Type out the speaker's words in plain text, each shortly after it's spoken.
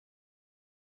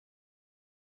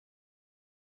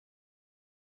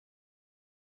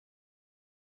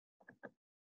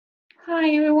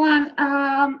Hi everyone.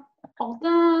 Hold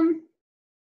on.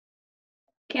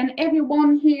 Can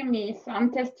everyone hear me? So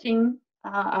I'm testing.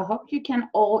 I hope you can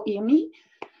all hear me.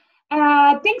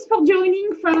 Thanks for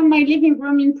joining from my living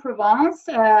room in Provence.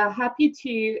 Happy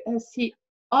to see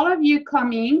all of you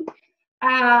coming.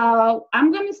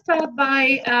 I'm going to start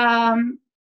by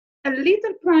a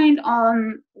little point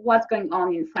on what's going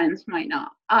on in France right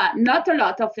now. Not a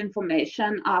lot of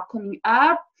information are coming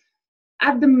up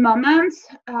at the moment.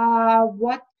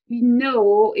 What we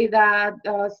know is that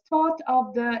the start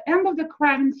of the end of the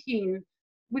quarantine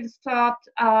will start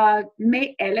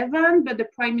May 11, but the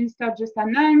Prime Minister just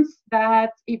announced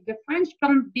that if the French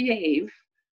don't behave,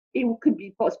 it could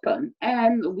be postponed,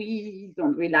 and we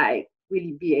don't really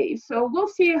behave. So we'll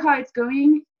see how it's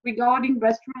going regarding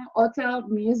restaurant, hotel,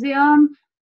 museum.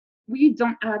 We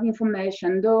don't have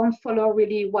information. Don't follow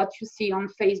really what you see on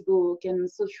Facebook and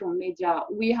social media.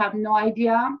 We have no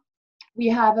idea. We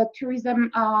have a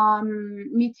tourism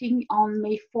meeting on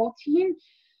May 14,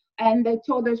 and they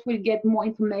told us we'll get more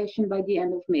information by the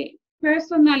end of May.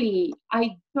 Personally,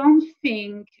 I don't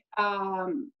think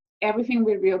everything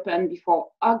will reopen before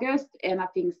August, and I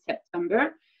think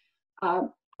September.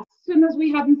 As soon as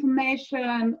we have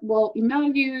information, we'll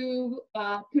email you,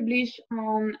 publish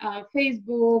on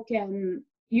Facebook, and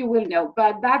you will know.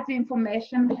 But that's the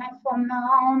information we have for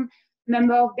now.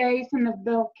 Number of days and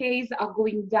number of cases are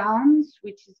going down,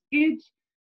 which is good.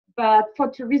 But for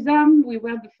tourism, we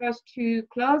were the first to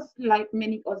close, like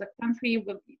many other countries,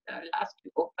 will be the last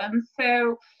to open.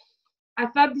 So I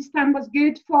thought this time was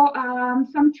good for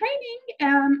some training.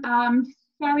 And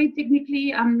sorry,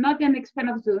 technically, I'm not an expert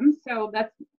of Zoom, so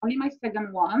that's only my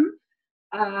second one.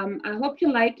 I hope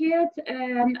you like it.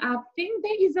 And I think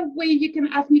there is a way you can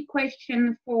ask me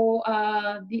questions for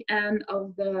the end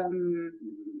of the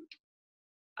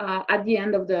at the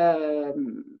end of the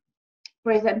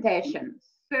presentation.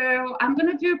 So I'm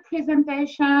going to do a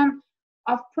presentation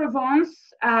of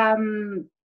Provence.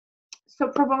 So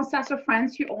Provence as a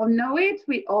France, you all know it.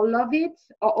 We all love it.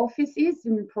 Our office is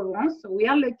in Provence, so we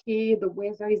are lucky. The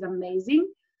weather is amazing.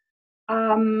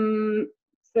 So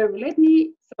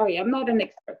sorry, I'm not an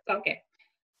expert. Okay.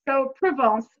 So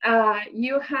Provence,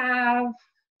 you have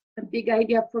a big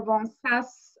idea of Provence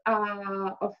as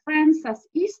of France as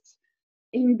east,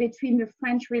 in between the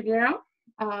French Riviera,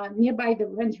 nearby the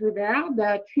French Riviera.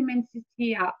 The three main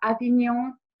cities are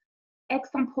Avignon,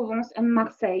 Aix-en-Provence, and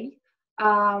Marseille.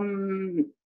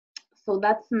 So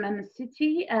that's the main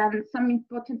city, and some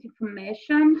important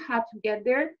information how to get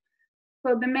there.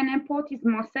 So the main airport is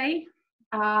Marseille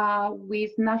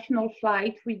with national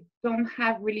flight. We don't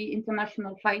have really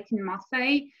international flight in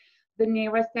Marseille. The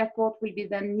nearest airport will be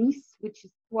then Nice, which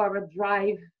is 2 hour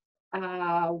drive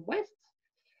west.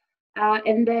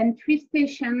 And then three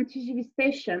stations, TGV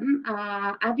station,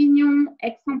 Avignon,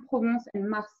 Aix-en-Provence, and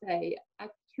Marseille.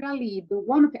 Actually, the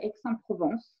one of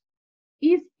Aix-en-Provence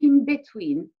is in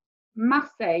between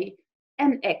Marseille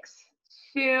and Aix.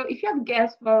 So if you have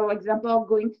guests, for example,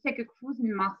 going to take a cruise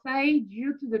in Marseille,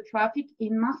 due to the traffic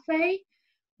in Marseille,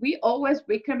 we always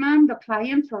recommend the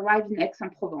client to arrive in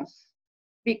Aix-en-Provence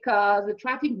because the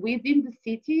traffic within the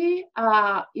city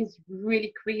is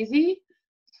really crazy.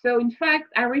 So in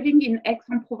fact, arriving in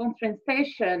Aix-en-Provence train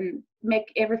station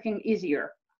make everything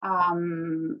easier.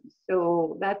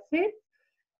 So that's it.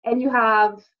 And you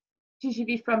have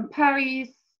TGV from Paris.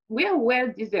 We're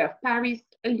well deserved. Paris,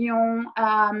 Lyon,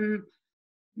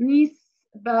 Nice,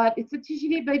 but it's a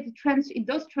TGV, but it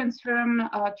does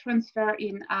transfer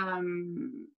in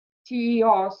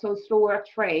TER, so slower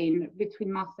train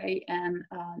between Marseille and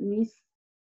Nice.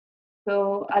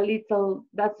 So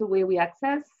that's the way we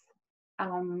access.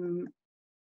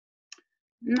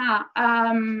 Now,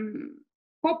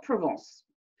 for Provence,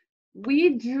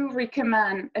 we do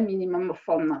recommend a minimum of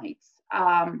 4 nights,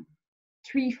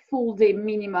 3 full day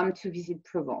minimum to visit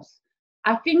Provence.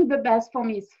 I think the best for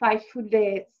me is 5 full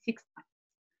days, 6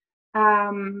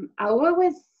 nights. I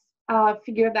always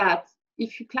figure that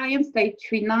if your clients stay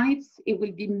 3 nights, it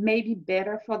will be maybe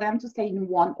better for them to stay in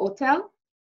one hotel.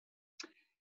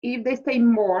 If they stay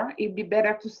more, it'd be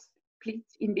better to split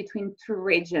in between 2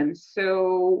 regions.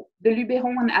 So the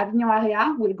Luberon and Avignon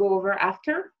area will go over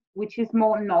after, which is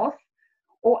more north,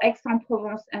 or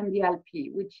Aix-en-Provence and the Alpes,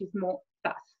 which is more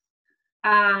south.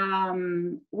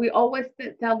 We always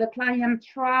tell the client,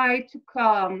 try to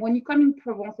come, when you come in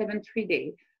Provence, even 3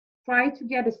 days, try to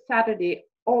get a Saturday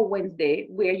or Wednesday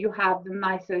where you have the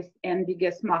nicest and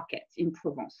biggest markets in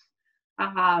Provence.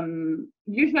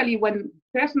 Usually when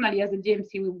personally as a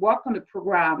GMC, we work on the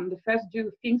program, the first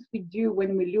things we do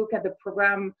when we look at the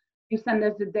program, you send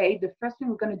us the date, the first thing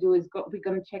we're going to do is we're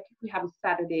going to check if we have a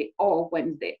Saturday or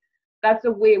Wednesday. that's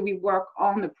the way we work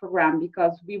on the program,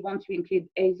 because we want to include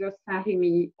either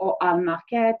Saint-Rémy or Al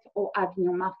Market or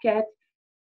Avignon Market,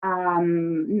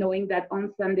 knowing that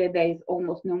on Sunday there is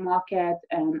almost no market,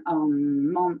 and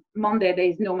on Monday there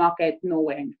is no market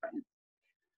nowhere in France.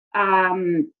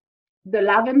 The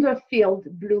lavender field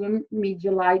bloom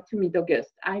mid-July to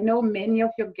mid-August. I know many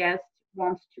of your guests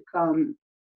want to come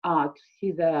to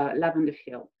see the lavender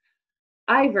field.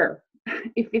 However,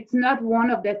 if it's not one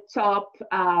of the top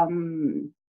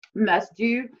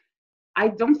must-do, I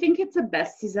don't think it's the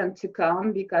best season to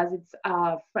come, because it's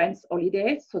French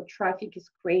holiday, so traffic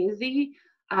is crazy.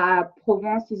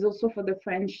 Provence is also for the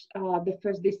French the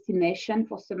first destination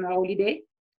for summer holiday.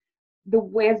 The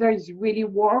weather is really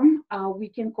warm. We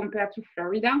can compare to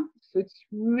Florida, so it's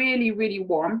really, really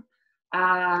warm.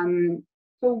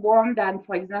 So warm that,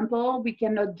 for example, we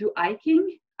cannot do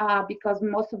hiking because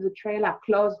most of the trails are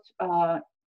closed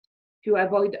to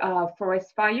avoid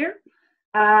forest fire.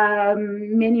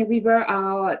 Many rivers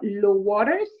are low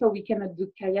water, so we cannot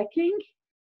do kayaking.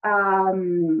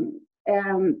 And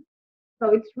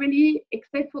so it's really,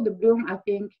 except for the bloom, I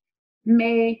think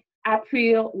May,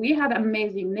 April, we had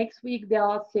amazing. Next week, they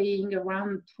are saying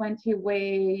around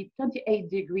 28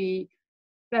 degrees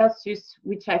Celsius,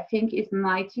 which I think is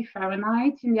 90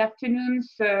 Fahrenheit in the afternoon.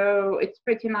 So it's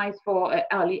pretty nice for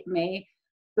early May.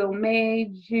 So May,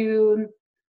 June,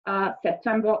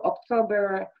 September,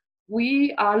 October,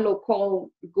 we are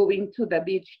local going to the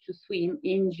beach to swim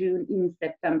in June, in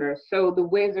September. So the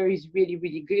weather is really,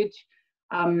 really good.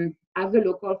 As a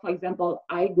local, for example,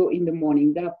 I go in the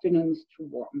morning, the afternoon is too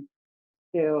warm.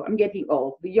 So I'm getting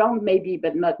old. The young maybe,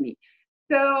 but not me.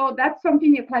 So that's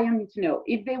something your client needs to know.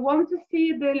 If they want to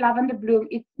see the lavender bloom,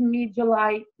 it's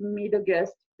mid-July,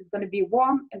 mid-August. It's going to be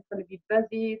warm, it's going to be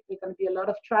busy, there's going to be a lot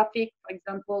of traffic. For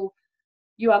example,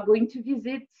 you are going to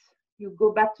visit, you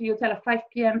go back to your hotel at 5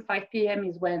 p.m. 5 p.m.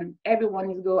 is when everyone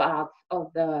is go out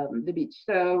of the beach.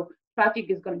 So traffic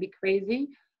is going to be crazy,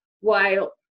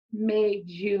 while May,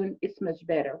 June is much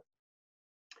better.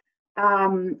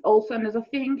 Also another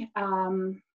thing,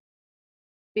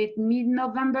 with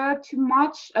mid-November to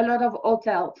March, a lot of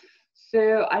hotels.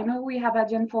 So I know we have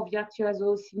agent for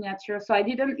Virtuoso, Signature. So I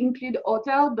didn't include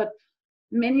hotel, but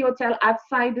many hotels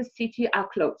outside the city are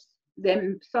closed.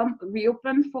 Then some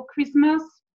reopened for Christmas,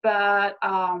 but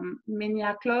many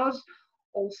are closed.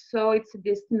 Also, it's a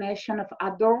destination of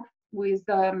outdoor with,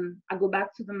 I go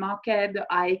back to the market, the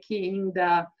hiking,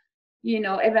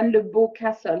 even the Beau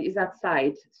Castle is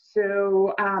outside.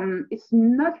 So it's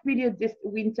not really a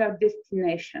winter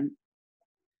destination.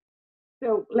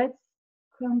 So let's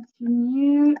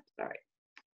continue. Sorry.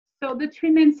 So the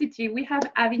three main cities, we have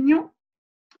Avignon,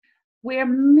 where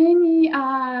many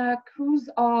river cruises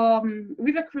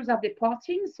are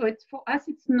departing. So it's, for us,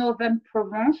 it's northern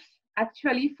Provence.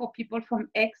 Actually, for people from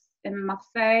Aix and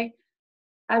Marseille,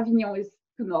 Avignon is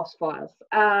too north for us.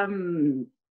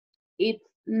 It's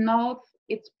north,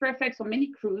 it's perfect for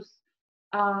many cruises.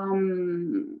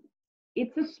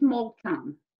 It's a small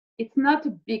town. It's not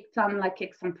a big town like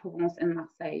Aix-en-Provence and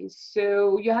Marseille.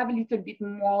 So you have a little bit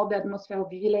more the atmosphere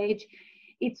of village.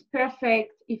 It's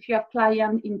perfect if you have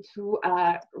clients into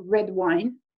red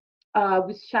wine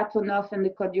with Châteauneuf and the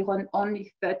Côte du Rhône,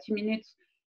 only 30 minutes.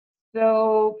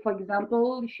 So, for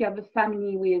example, if you have a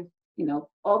family with,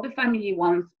 all the family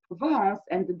wants Provence,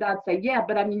 and the dad say, yeah,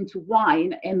 but I'm into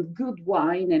wine and good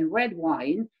wine and red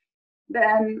wine,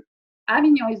 then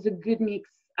Avignon is a good mix.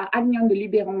 Avignon de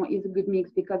Luberon is a good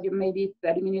mix because you're maybe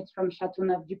 30 minutes from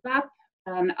Châteauneuf-du-Pape,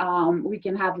 and we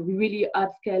can have really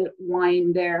upscale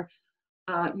wine there.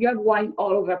 You have wine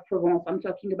all over Provence. I'm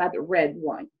talking about the red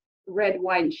wine. Red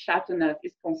wine, Châteauneuf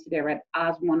is considered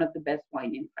as one of the best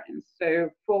wine in France. So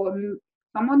for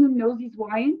someone who knows his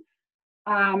wine,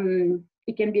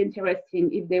 it can be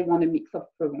interesting if they want a mix of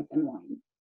Provence and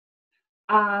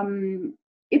wine.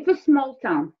 It's a small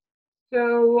town.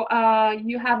 So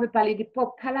you have the Palais des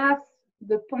Palaces,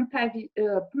 the Pont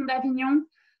d'Avignon.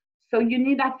 So you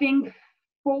need, I think,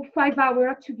 4 or 5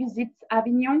 hours to visit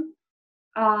Avignon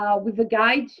with a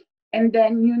guide. And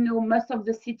then you know most of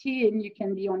the city and you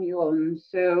can be on your own.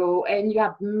 So, and you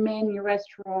have many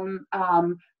restaurants,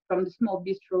 from the small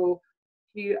bistro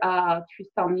to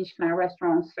 3-star Michelin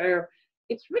restaurants. So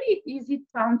it's really easy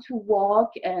town to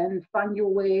walk and find your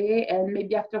way. And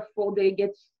maybe after 4 days,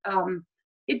 get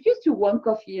used to one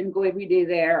coffee and go every day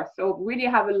there. So really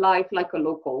have a life like a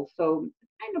local. So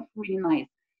it's kind of really nice.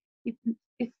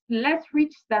 It's less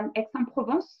rich than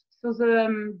Aix-en-Provence. So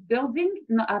the building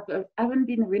haven't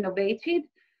been renovated.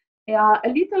 They are a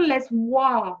little less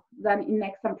wow than in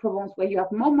Aix-en-Provence, where you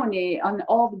have more money, and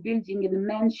all the building in the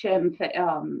mansion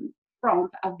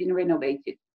front have been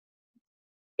renovated.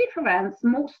 Provence,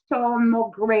 more stone,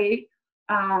 more gray.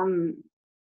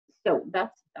 So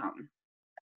that's done.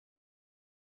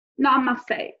 Now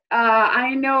Marseille.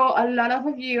 I know a lot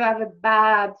of you have a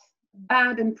bad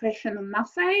impression of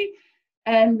Marseille,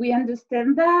 and we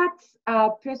understand that.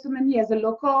 Personally, as a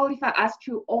local, if I ask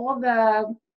you all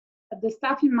the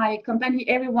staff in my company,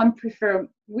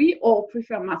 we all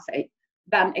prefer Marseille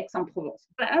than Aix-en-Provence.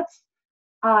 But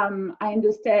I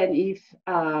understand if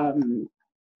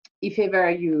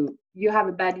ever you have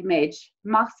a bad image.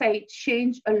 Marseille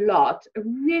changed a lot,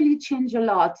 really changed a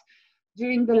lot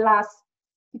during the last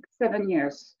 6-7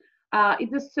 years.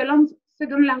 It's the second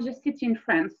largest city in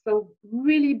France, so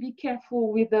really be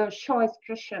careful with the shore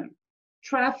excursion.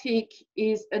 Traffic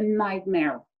is a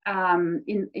nightmare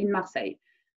in Marseille.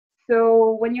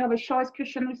 So when you have a short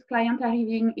excursion with client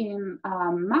arriving in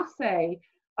Marseille,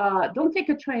 don't take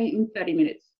a train in 30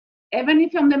 minutes. Even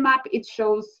if on the map it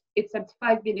shows it's at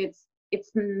 5 minutes,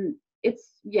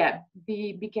 yeah,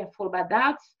 be careful about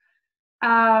that.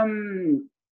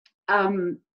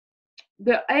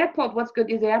 The airport, what's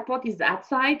good is the airport is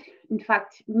outside, in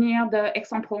fact, near the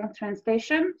Aix-en-Provence train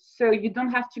station. So you don't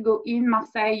have to go in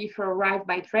Marseille if you arrive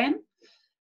by train,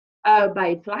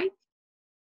 by flight.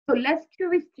 So less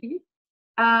touristy.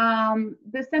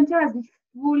 The center has been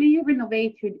fully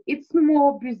renovated. It's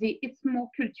more busy, it's more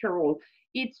cultural.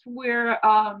 It's where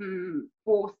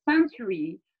for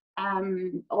centuries,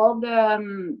 all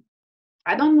the,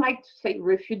 I don't like to say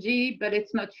refugee, but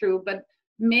it's not true, but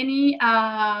many,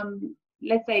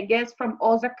 let's say, guests from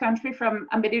other countries from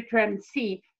a Mediterranean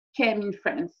Sea came in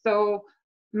France. So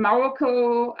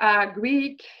Morocco,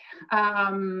 Greek,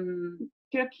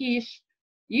 Turkish,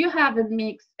 you have a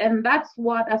mix, and that's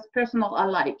what, as personal, I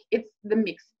like. It's the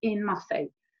mix in Marseille.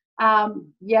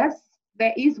 Yes,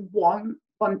 there is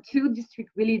two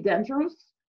districts really dangerous,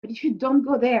 but if you don't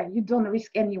go there, you don't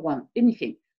risk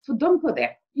anything. So don't go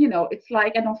there. You know, it's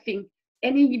like, I don't think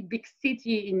any big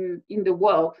city in the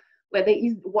world where there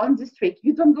is one district,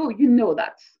 you don't go, you know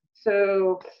that.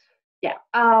 So yeah,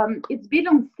 it's built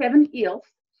on 7 hills,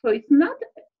 so it's not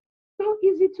so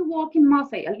easy to walk in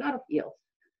Marseille, a lot of hills.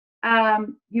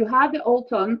 You have the old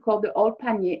town called the Old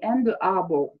Panier and the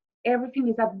Harbor. Everything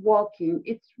is at walking.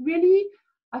 It's really,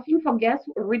 I think for guests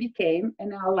who already came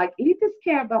and are like a little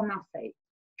scared about Marseille,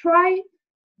 try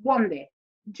one day,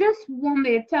 just one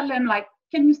day, tell them like,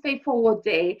 can you stay for a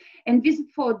day and visit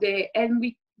for a day, and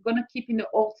we're gonna keep in the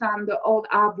old town, the old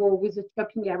harbor with the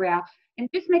shopping area, and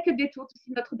just make a detour to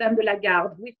see Notre Dame de la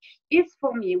Garde, which is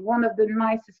for me one of the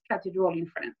nicest cathedrals in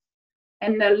France.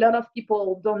 And a lot of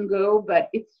people don't go, but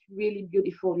it's really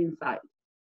beautiful inside.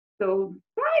 So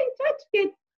try to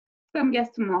get some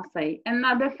guests to Marseille.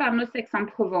 Another famous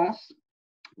Aix-en-Provence,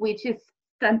 which is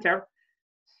center.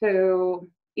 So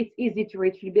it's easy to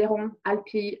reach Luberon,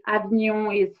 Alpi,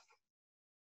 Avignon is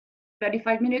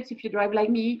 35 minutes if you drive like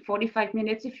me, 45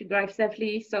 minutes if you drive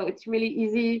safely. So it's really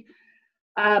easy.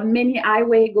 Many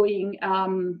highway going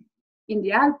in the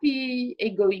Alpi,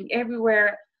 going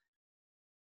everywhere.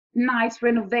 Nice,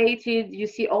 renovated. You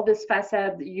see all this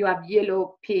facade. You have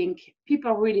yellow, pink.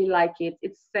 People really like it.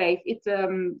 It's safe. It's a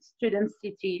student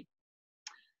city.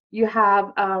 You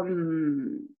have,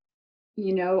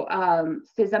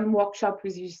 Sesame Workshop,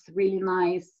 which is really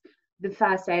nice. The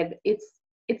facade. It's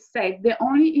safe. The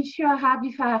only issue I have,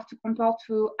 if I have to compare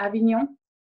to Avignon,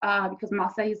 because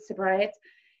Marseille is separate,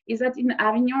 is that in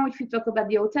Avignon, if you talk about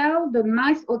the hotel, the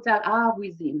nice hotels are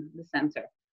within the center.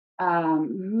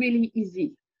 Really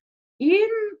easy. In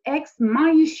Aix, my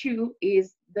issue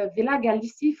is the Villa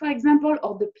Gallici, for example,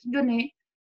 or the Pigonnet.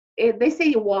 They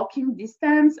say walking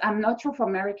distance. I'm not sure for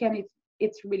American,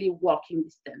 it's really walking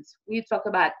distance. We talk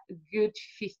about a good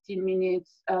 15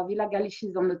 minutes. Villa Gallici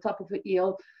is on the top of a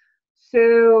hill.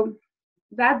 So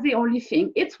that's the only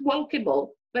thing. It's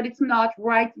walkable, but it's not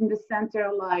right in the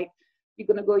center like you're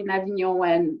going to go in Avignon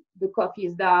when the coffee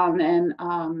is down and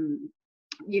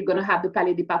you're going to have the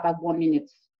Palais des Papes 1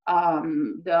 minute.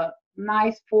 The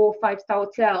nice 4 or 5-star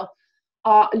hotel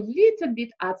are a little bit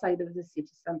outside of the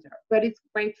city center, but it's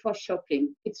great for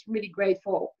shopping. It's really great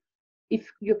for if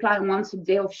your client wants a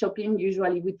day of shopping,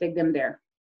 usually we take them there.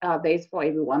 There's for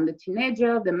everyone, the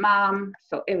teenager, the mom,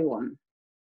 so everyone.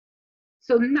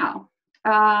 So now,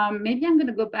 maybe I'm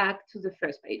gonna go back to the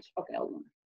first page. Okay, hold on.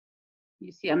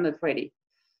 You see I'm not ready.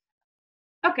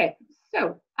 Okay,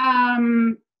 so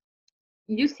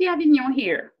you see Avignon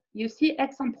here. You see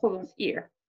Aix-en-Provence here.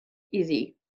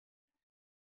 Easy.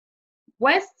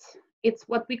 West, it's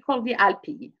what we call the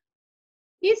Alpi.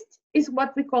 East is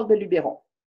what we call the Luberon.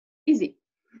 Easy.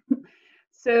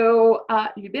 So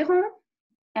Luberon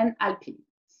and Alpi.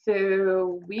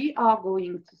 So we are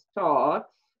going to start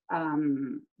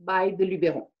by the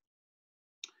Luberon.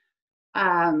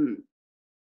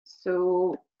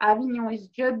 So Avignon is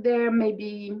just there,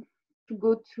 maybe to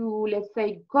go to, let's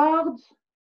say, Gordes,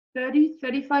 30,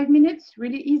 35 minutes,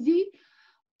 really easy.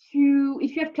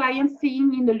 If you have clients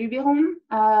staying in the Luberon,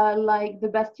 like the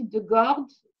Bastide de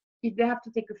Gordes, if they have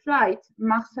to take a flight,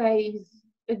 Marseille is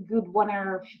a good 1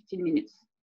 hour, 15 minutes.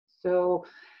 So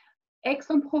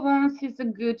Aix-en-Provence is a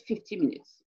good 50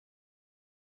 minutes.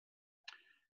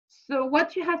 So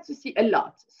what you have to see a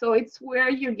lot. So it's where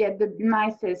you get the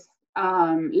nicest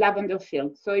lavender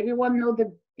field. So everyone know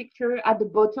the picture at the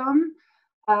bottom,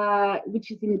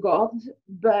 which is in Gordes,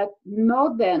 but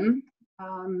know them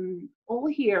all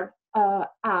here,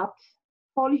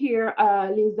 all here,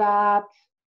 Les Apps,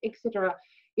 etc.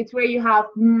 It's where you have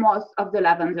most of the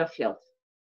lavender fields,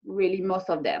 really most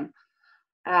of them.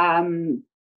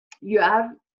 You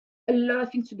have a lot of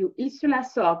things to do.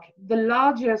 Ile-sur-la-Sorgue, the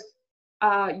largest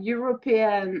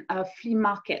European flea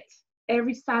market,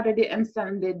 every Saturday and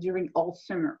Sunday during all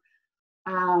summer.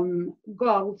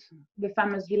 Gordes, the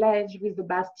famous village with the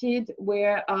Bastide,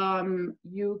 where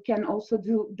you can also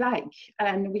do bike,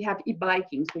 and we have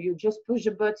e-biking, so you just push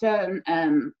a button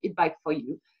and it bike for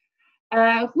you.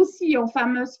 Roussillon,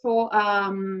 famous for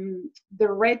the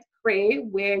red clay,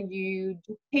 where you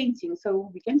do painting. So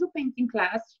we can do painting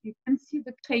class. You can see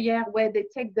the crayère where they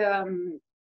take the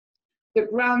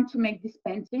ground to make this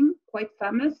painting, quite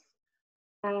famous.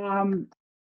 So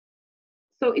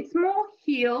it's more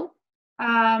hill.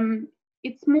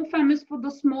 It's more famous for the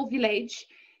small village.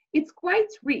 It's quite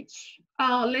rich.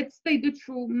 Let's say the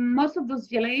truth, most of those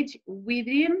villages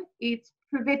within it's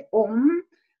private owned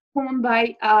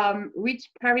by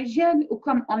rich Parisians who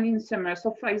come only in summer.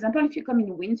 So for example, if you come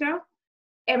in winter,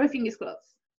 everything is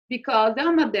closed because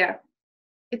they're not there.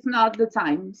 It's not the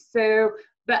time. So,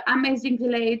 but amazing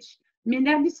village.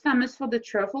 Ménard is famous for the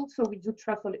truffle, so we do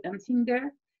truffle hunting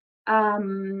there.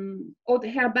 Hot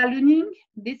air ballooning.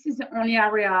 This is the only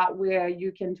area where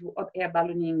you can do hot air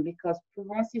ballooning because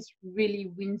Provence is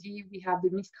really windy. We have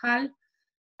the Mistral,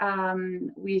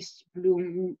 which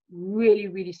bloom really,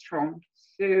 really strong.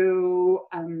 So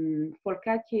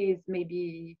Folcati is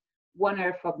maybe 1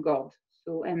 hour from Gordes.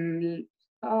 So, and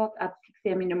start at 6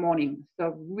 a.m. in the morning.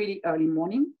 So really early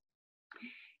morning.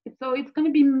 So it's going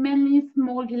to be mainly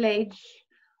small village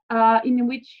in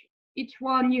which each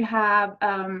one you have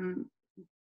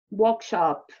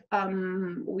workshop.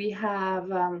 We have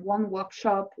one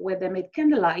workshop where they made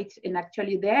candlelight, and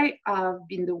actually they have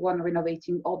been the one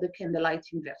renovating all the candlelight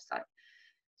in Versailles.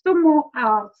 So more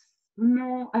arts,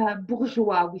 more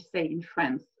bourgeois, we say in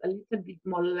France, a little bit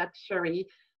more luxury.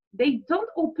 They don't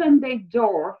open their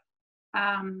door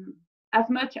as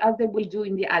much as they will do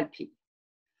in the Alpes.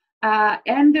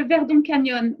 And the Verdon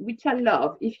Canyon, which I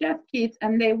love. If you have kids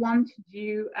and they want to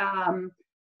do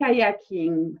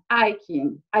kayaking,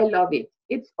 hiking, I love it.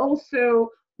 It's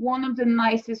also one of the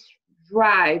nicest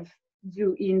drives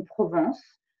do in Provence.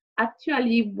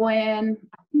 Actually, when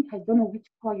I don't know which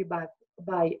car you buy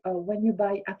when you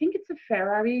buy, I think it's a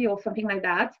Ferrari or something like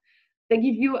that. They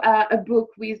give you a book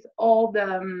with all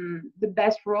the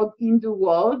best road in the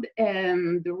world,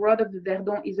 and the road of the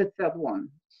Verdon is the third one.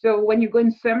 So when you go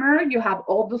in summer, you have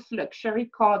all those luxury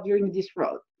cars during this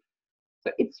road.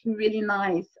 So it's really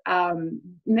nice.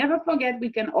 Never forget, we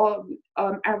can all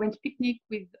arrange picnic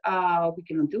with, we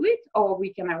can do it, or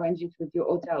we can arrange it with your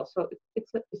hotel. So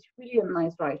it's really a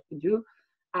nice drive to do.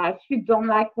 If you don't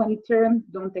like when it turns,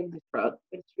 don't take this road.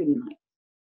 It's really nice.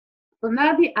 So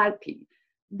now the Alpes.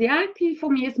 The Alpes for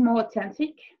me is more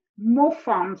authentic, more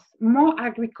farms, more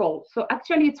agriculture. So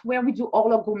actually it's where we do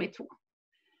all our gourmet tour.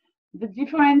 The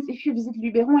difference, if you visit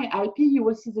Luberon and Alpes, you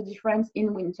will see the difference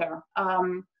in winter.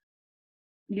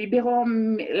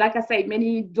 Luberon, like I say,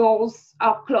 many doors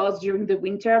are closed during the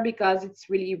winter because it's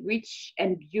really rich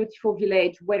and beautiful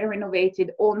village, well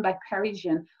renovated, owned by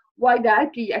Parisians. While the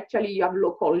Alpes, actually, you have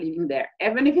local living there.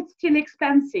 Even if it's still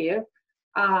expensive,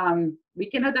 we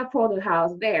cannot afford a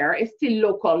house there, it's still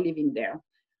local living there.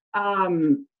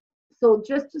 So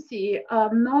just to see,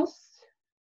 north,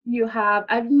 you have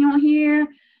Avignon here.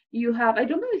 You have, I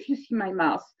don't know if you see my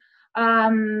mouse.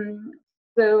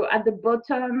 So at the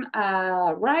bottom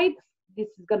right, this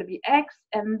is going to be X,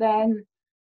 and then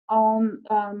on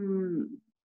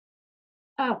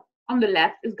the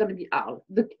left is going to be Arles.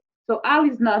 So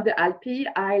Arles is not the Alpes,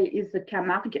 Arles is the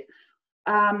Camargue.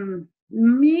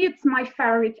 Me, it's my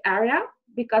favorite area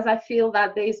because I feel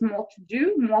that there is more to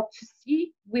do, more to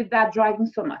see without driving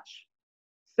so much.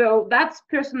 So that's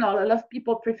personal. A lot of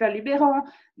people prefer Luberon.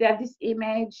 They have this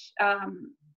image.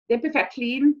 They prefer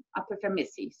clean. I prefer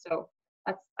messy. So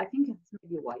I think that's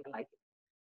maybe why I like it.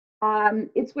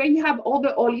 It's where you have all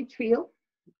the olive tree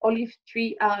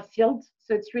fields.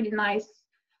 So it's really nice.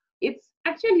 It's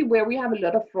actually where we have a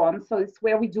lot of fun. So it's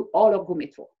where we do all of gourmet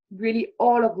tour, really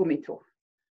all of gourmet tour.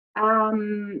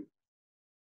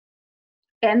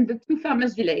 And the two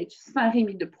famous villages,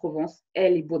 Saint-Rémy de Provence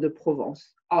and Les Baux de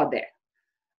Provence, are there.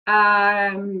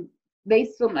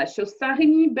 There's so much. So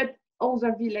Saint-Rémy, but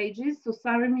other villages. So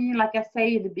Saint-Rémy, like I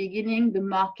say at the beginning, the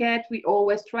market, we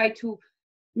always try to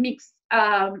mix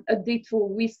a detour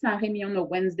with Saint-Rémy on a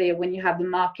Wednesday when you have the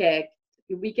market.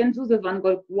 We can do the Van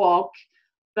Gogh walk,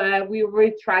 but we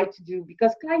really try to do,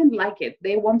 because clients like it.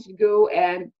 They want to go,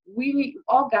 and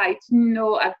our guides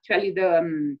know actually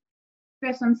the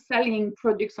person selling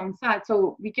products on site,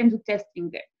 so we can do testing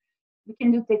there. We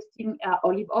can do testing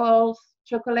olive oils,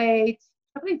 chocolate.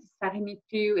 Chocolate is Saint-Rémy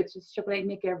too. It's just chocolate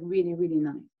maker, really, really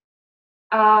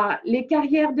nice. Les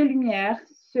Carrières de Lumière.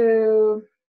 So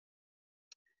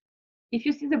if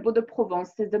you see the Baux de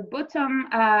Provence, it's the bottom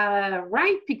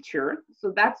right picture.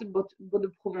 So that's the Baux de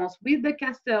Provence with the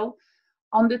castle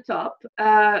on the top.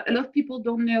 A lot of people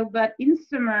don't know, but in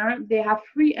summer, they have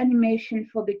free animation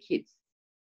for the kids.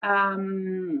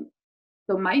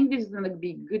 So my English is not going to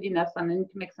be good enough, so I need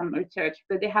to make some research,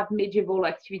 but they have medieval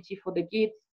activity for the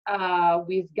kids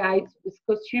with guides, with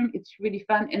costume. It's really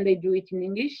fun, and they do it in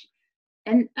English.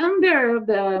 And under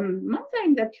the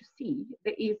mountain that you see,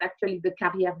 there is actually the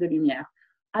Carrière de Lumière.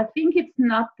 I think it's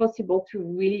not possible to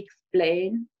really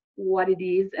explain what it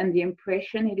is and the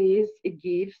impression it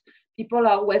gives. People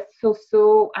are always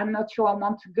so, I'm not sure I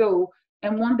want to go.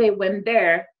 And when they went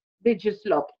there, they just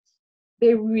love it.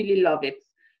 They really love it.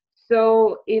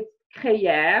 So it's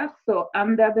Crayère. So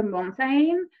under the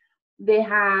mountain, they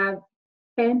have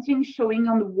paintings showing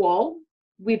on the wall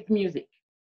with music.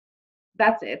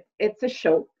 That's it. It's a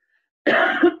show.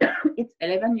 It's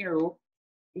 11 euros.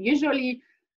 Usually,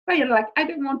 you're like, I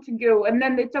don't want to go. And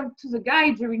then they talk to the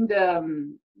guy during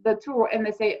the tour, and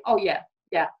they say, oh, yeah,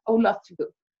 I would love to go.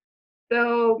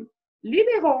 So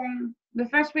Luberon, the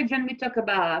first region we talk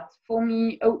about, for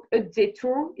me, a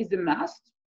detour is a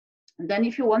must. And then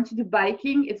if you want to do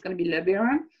biking, it's going to be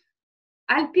Luberon.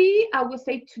 Alpi, I would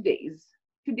say 2 days.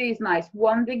 2 days nice.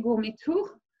 1 day gourmet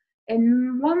tour,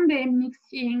 and 1 day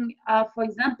mixing, for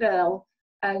example,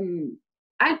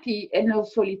 Alpi and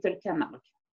also Little Camargue.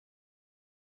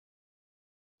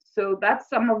 So that's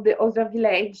some of the other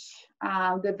village,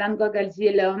 the Van Gogh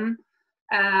Alzielum.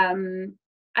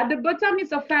 At the bottom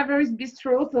is our favorite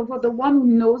bistro. So for the one who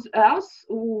knows us,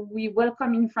 who we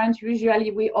welcome in France,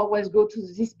 usually we always go to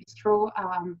this bistro,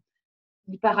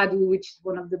 the Paradou, which is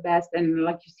one of the best, and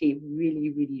like you see, really,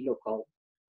 really local.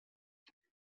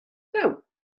 So,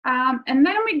 and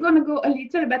then we're going to go a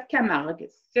little about Camargue.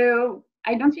 So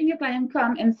I don't think you can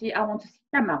come and see, I want to see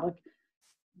Camargue.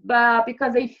 But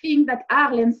because I think that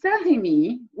Arles and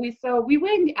Saint-Rémy, we were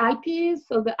in the Alpes,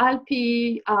 so the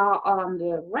Alpes are on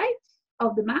the right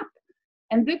of the map,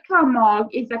 and the Camargue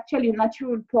is actually a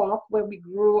natural park where we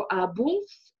grow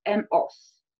bulls and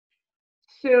horse.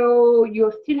 So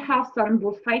you still have some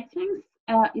bull fightings.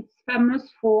 It's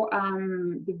famous for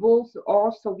the bulls, the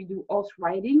horse, so we do horse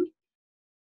riding.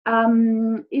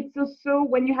 It's also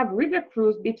when you have river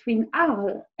cruise between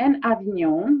Arles and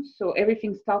Avignon, so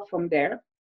everything starts from there.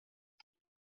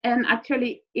 And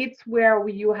actually, it's where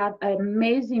you have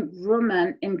amazing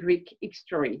Roman and Greek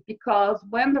history, because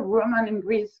when the Roman and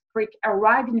Greek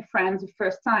arrived in France the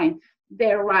first time,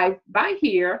 they arrived by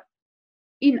here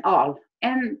in Arles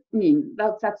and Nîmes.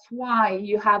 That's why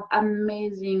you have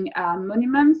amazing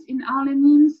monuments in Arles and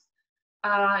Nîmes.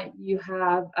 You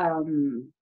have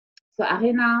the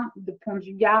Arena, the Pont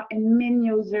du Gard, and many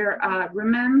other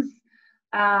remains.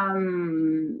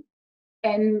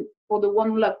 And for the one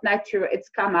who loves nature, it's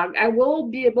Camargue. I will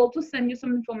be able to send you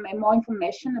some more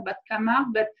information about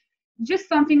Camargue, but just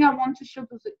something I want to show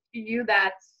to you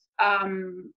that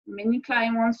many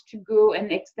clients want to go and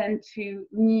extend to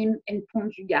Nîmes and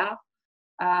Pont du Gard.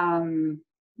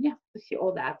 To see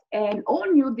all that. And all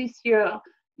new this year,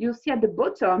 you'll see at the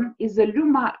bottom is the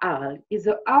Luma Arles, is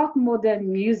an art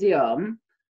modern museum.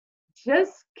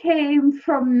 Just came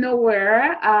from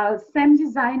nowhere, same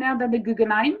designer than the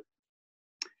Guggenheim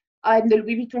and the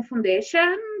Louis Vuitton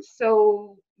Foundation.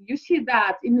 So you see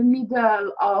that in the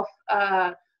middle of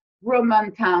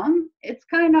Roman town. It's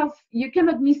kind of, you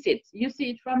cannot miss it. You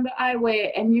see it from the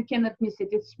highway and you cannot miss it.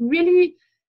 It's really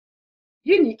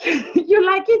unique. You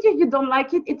like it, you don't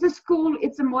like it. It's a school,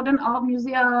 it's a modern art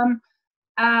museum.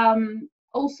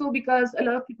 Also because a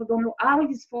lot of people don't know,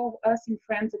 Arles is for us in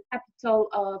France, the capital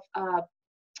of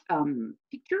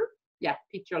picture. Yeah,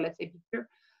 picture, let's say picture.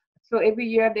 So every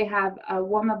year they have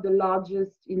one of the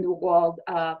largest in the world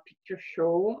picture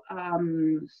show.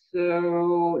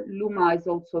 So Luma is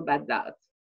also about that.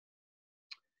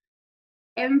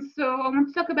 And so I want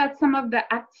to talk about some of the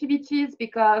activities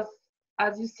because,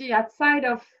 as you see, outside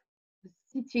of the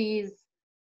cities,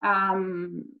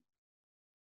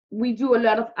 we do a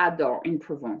lot of outdoor in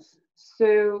Provence.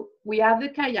 So we have the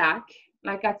kayak,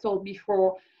 like I told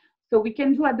before. So we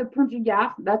can do at the Pont du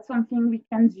Gard. That's something we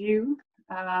can do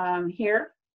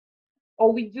here.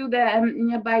 Or we do them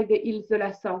nearby the Îles de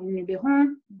la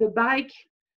Sorgue-Luberon, the bike.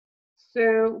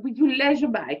 So we do leisure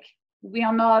bike. We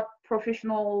are not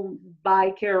professional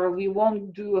biker. We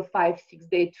won't do a 5-6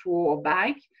 day tour or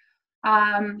bike.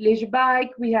 Leisure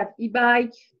bike, we have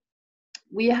e-bike.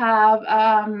 We have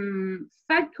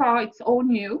sidecar, it's all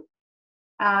new.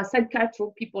 Sidecar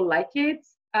tour, people like it.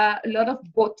 A lot of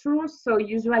boat tours. So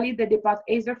usually they depart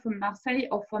either from Marseille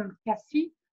or from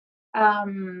Cassis.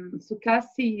 So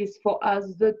Cassis is for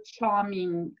us the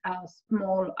charming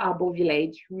small arbor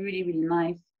village, really, really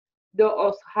nice. The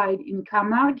horse hide in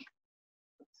Camargue.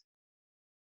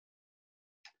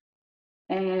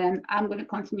 And I'm going to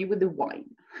continue with the wine.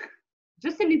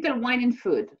 Just a little wine and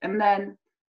food. And then,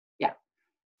 yeah.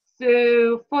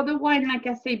 So for the wine, like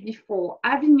I said before,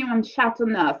 Avignon,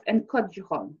 Châteauneuf, and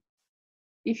Côte-du-Rhône.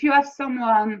 If you have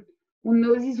someone who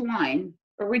knows his wine,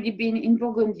 already been in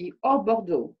Burgundy or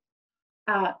Bordeaux,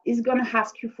 is going to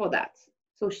ask you for that.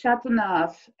 So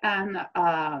Châteauneuf and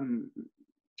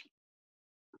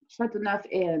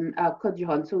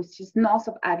Côte-du-Rhône, so it's just north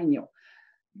of Avignon.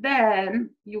 Then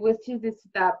you will see this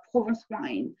Provence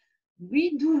wine.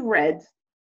 We do red.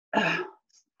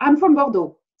 I'm from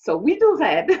Bordeaux, so we do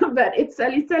red, but it's a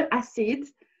little acid.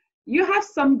 You have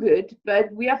some good, but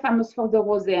we are famous for the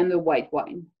rosé and the white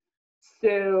wine.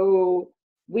 So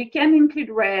we can include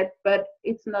red, but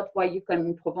it's not why you come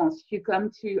in Provence. You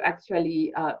come to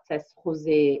actually test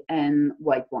rosé and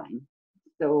white wine.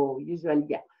 So usually,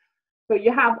 yeah. So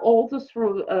you have all those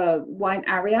wine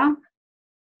area.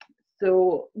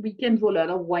 So we can do a lot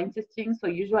of wine testing. So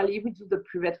usually we do the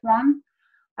Provence one,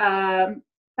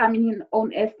 family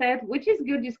owned estate, which is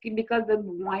good because the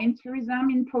wine tourism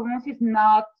in Provence is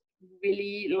not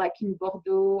really like in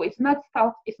Bordeaux. It's not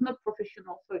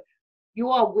professional. So you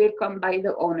are welcomed by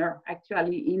the owner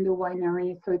actually in the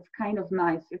winery. So it's kind of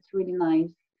nice. It's really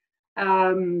nice.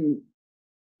 So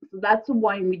that's the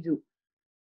wine we do.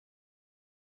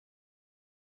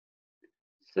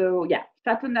 So yeah,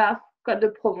 Châteauneuf, Côte de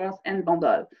Provence, and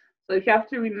Bandol. So if you have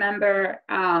to remember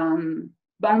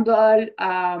Bandol,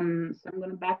 so I'm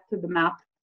going back to the map.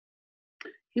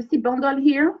 You see Bandol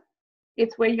here?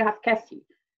 It's where you have Cassis.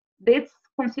 It's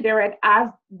considered as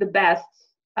the best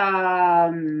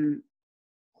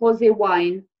rosé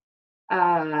wine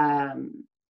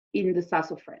in the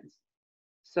south of France.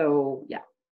 So yeah.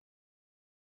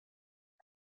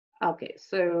 Okay,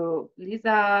 so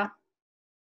Lisa,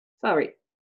 sorry.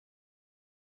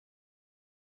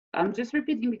 I'm just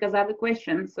repeating because I have a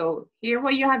question. So here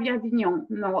where you have Avignon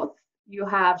north, you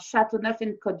have Châteauneuf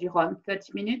and Côte-du-Rhône,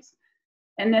 30 minutes.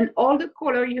 And then all the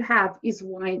color you have is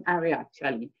wine area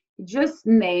actually, just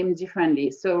named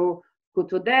differently. So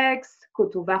Coteau d'Aix,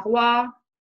 Coteau Varois,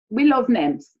 we love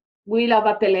names. We love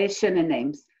appellation and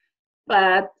names.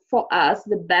 But for us,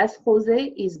 the best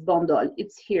rosé is Bandol.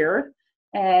 It's here.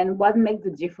 And what makes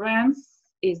the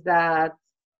difference is that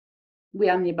we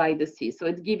are nearby the sea. So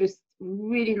it gives us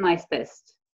really nice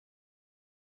taste.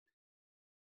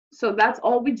 So that's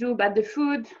all we do about the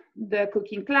food, the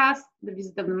cooking class, the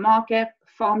visit of the market,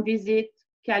 farm visit,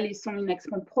 Calisson in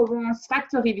Aix-en-Provence,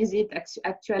 factory visit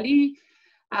actually,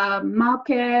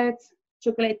 market,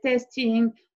 chocolate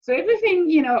tasting. So everything,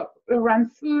 you know,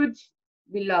 around food,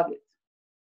 we love it.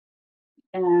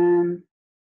 And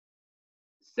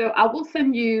so I will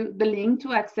send you the link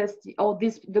to access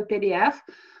the PDF.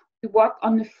 We work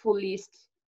on the full list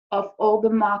of all the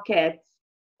markets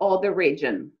or the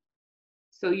region.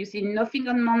 So you see nothing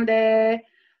on Monday,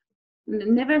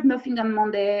 never nothing on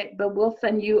Monday, but we'll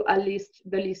send you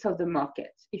the list of the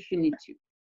markets if you need to.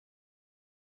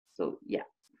 So yeah.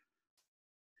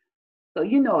 So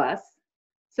you know us.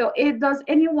 So does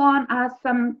anyone have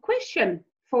some question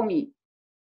for me?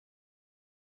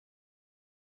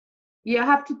 You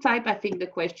have to type, I think, the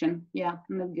question. Yeah,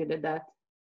 I'm not good at that.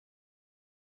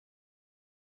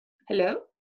 Hello?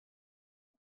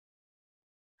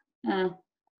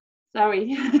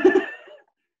 Sorry.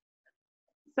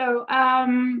 So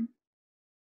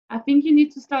I think you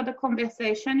need to start a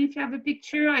conversation if you have a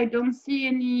picture. I don't see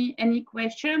any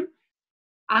question.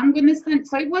 I'm gonna send,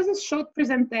 so it was a short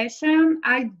presentation.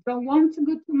 I don't want to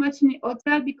go too much in the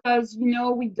hotel because, you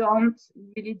know, we don't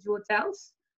really do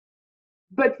hotels.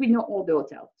 but we know all the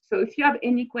hotels. So if you have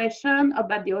any question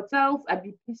about the hotels, I'd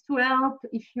be pleased to help.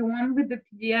 If you want with the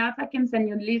PDF, I can send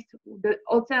you a list of the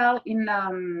hotel in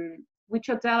which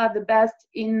hotel are the best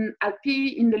in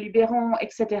Alpi, in the Luberon,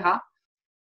 etc.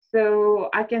 So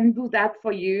I can do that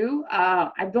for you.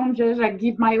 I don't judge, I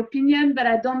give my opinion, but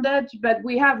I don't judge, but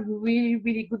we have really,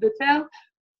 really good hotels.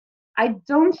 I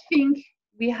don't think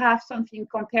we have something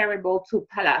comparable to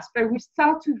Palace, but we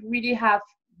start to really have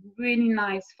really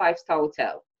nice 5-star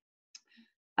hotel.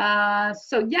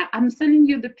 So yeah, I'm sending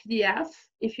you the PDF.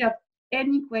 If you have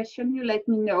any question, you let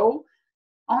me know.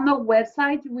 On our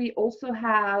website, we also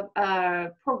have a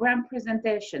program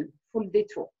presentation, full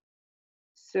detour.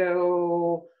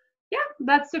 So yeah,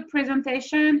 that's the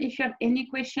presentation. If you have any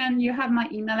question, you have my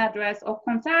email address or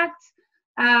contact.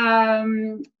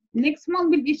 Next one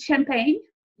will be champagne.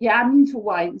 Yeah, I'm into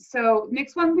wine. So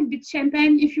next one will be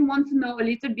champagne. If you want to know a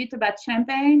little bit about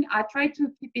champagne, I try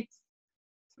to keep it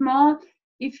small.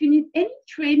 If you need any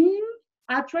training,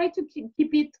 I try to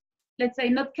keep it, let's say,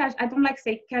 not casual. I don't like to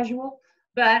say casual,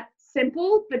 but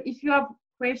simple. But if you have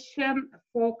question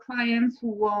for clients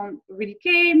who really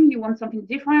came, you want something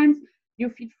different, you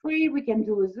feel free. We can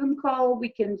do a Zoom call. We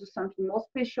can do something more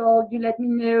special. You let me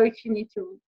know if you need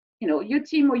to, your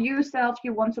team or yourself,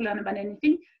 you want to learn about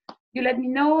anything. You let me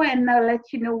know, and I'll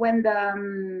let you know when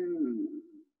the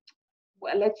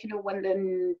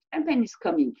campaign is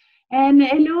coming. And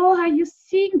hello, are you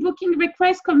seeing booking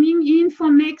requests coming in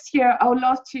for next year? I would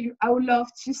love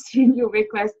to see your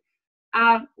requests.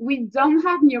 We don't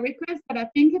have new requests, but I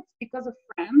think it's because of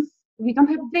France. We don't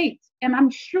have a date. And I'm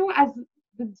sure as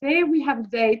the day we have a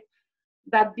date,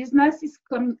 that business is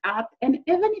coming up. And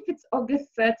even if it's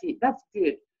August 30, that's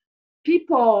good.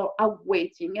 People are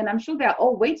waiting, and I'm sure they're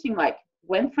all waiting, like,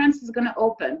 when France is going to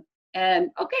open. And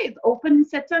okay, it's open in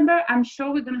September. I'm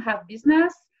sure we're going to have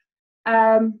business.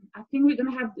 I think we're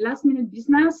going to have last minute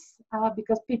business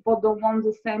because people don't want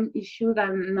the same issue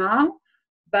than now.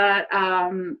 But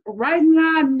right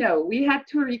now, no, we had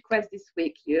 2 requests this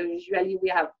week. Usually we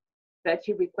have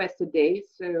 30 requests a day.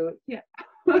 So yeah,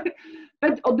 but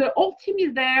the whole team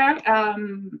is there.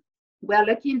 We're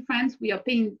lucky in France. We are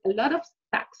paying a lot of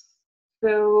tax.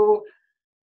 So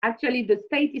actually the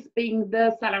state is paying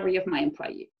the salary of my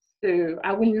employee. So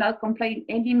I will not complain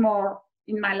anymore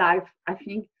in my life, I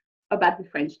think, about the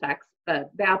French tax, but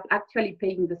they are actually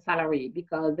paying the salary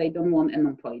because they don't want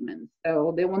unemployment.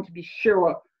 So they want to be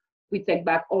sure we take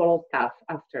back all staff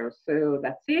after. So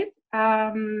that's it.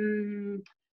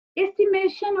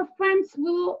 Estimation of France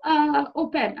will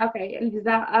open. Okay,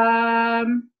 Elisa,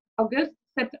 August,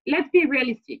 let's be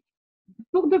realistic.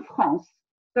 Tour de France.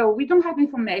 So we don't have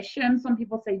information. Some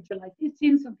people say July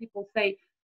 15, some people say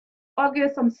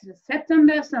August, some say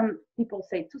September, some people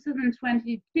say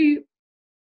 2022.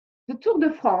 The Tour de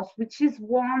France, which is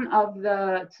one of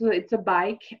the, so it's a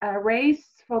bike race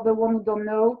for the one who don't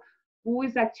know, who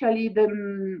is actually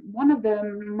one of the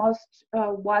most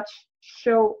watched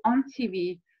show on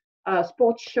TV,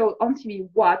 sports show on TV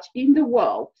watched in the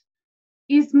world,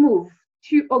 is moved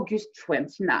to August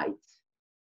 29th.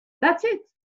 That's it.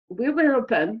 We were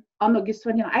open on August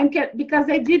 29th because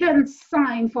they didn't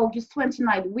sign for August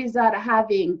 29th without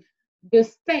having the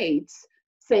states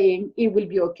saying it will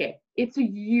be okay. It's a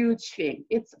huge thing.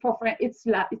 It's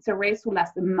a race who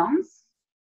lasts a month.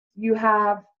 You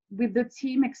have with the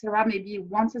team, etc., maybe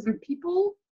 1,000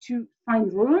 people to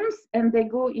find rooms, and they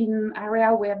go in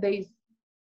area where there's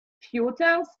few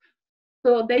hotels.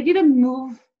 So they didn't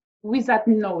move without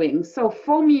knowing. So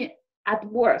for me, at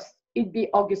worst, it'd be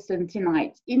August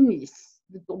 29th in Nice.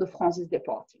 The Tour de France is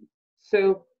departing.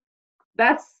 So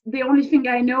that's the only thing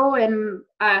I know, and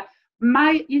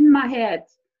in my head,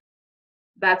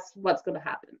 that's what's going to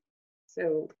happen.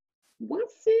 So we'll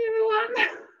see,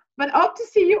 everyone. But hope to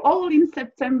see you all in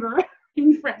September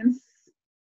in France.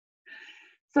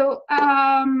 So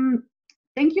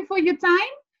thank you for your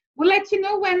time. We'll let you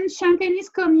know when champagne is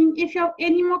coming. If you have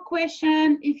any more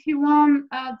questions, if you want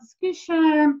a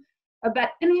discussion about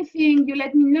anything, you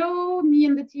let me know. Me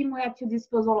and the team, we're at your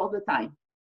disposal all the time.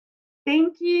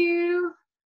 Thank you.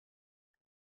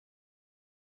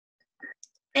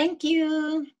 Thank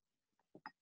you.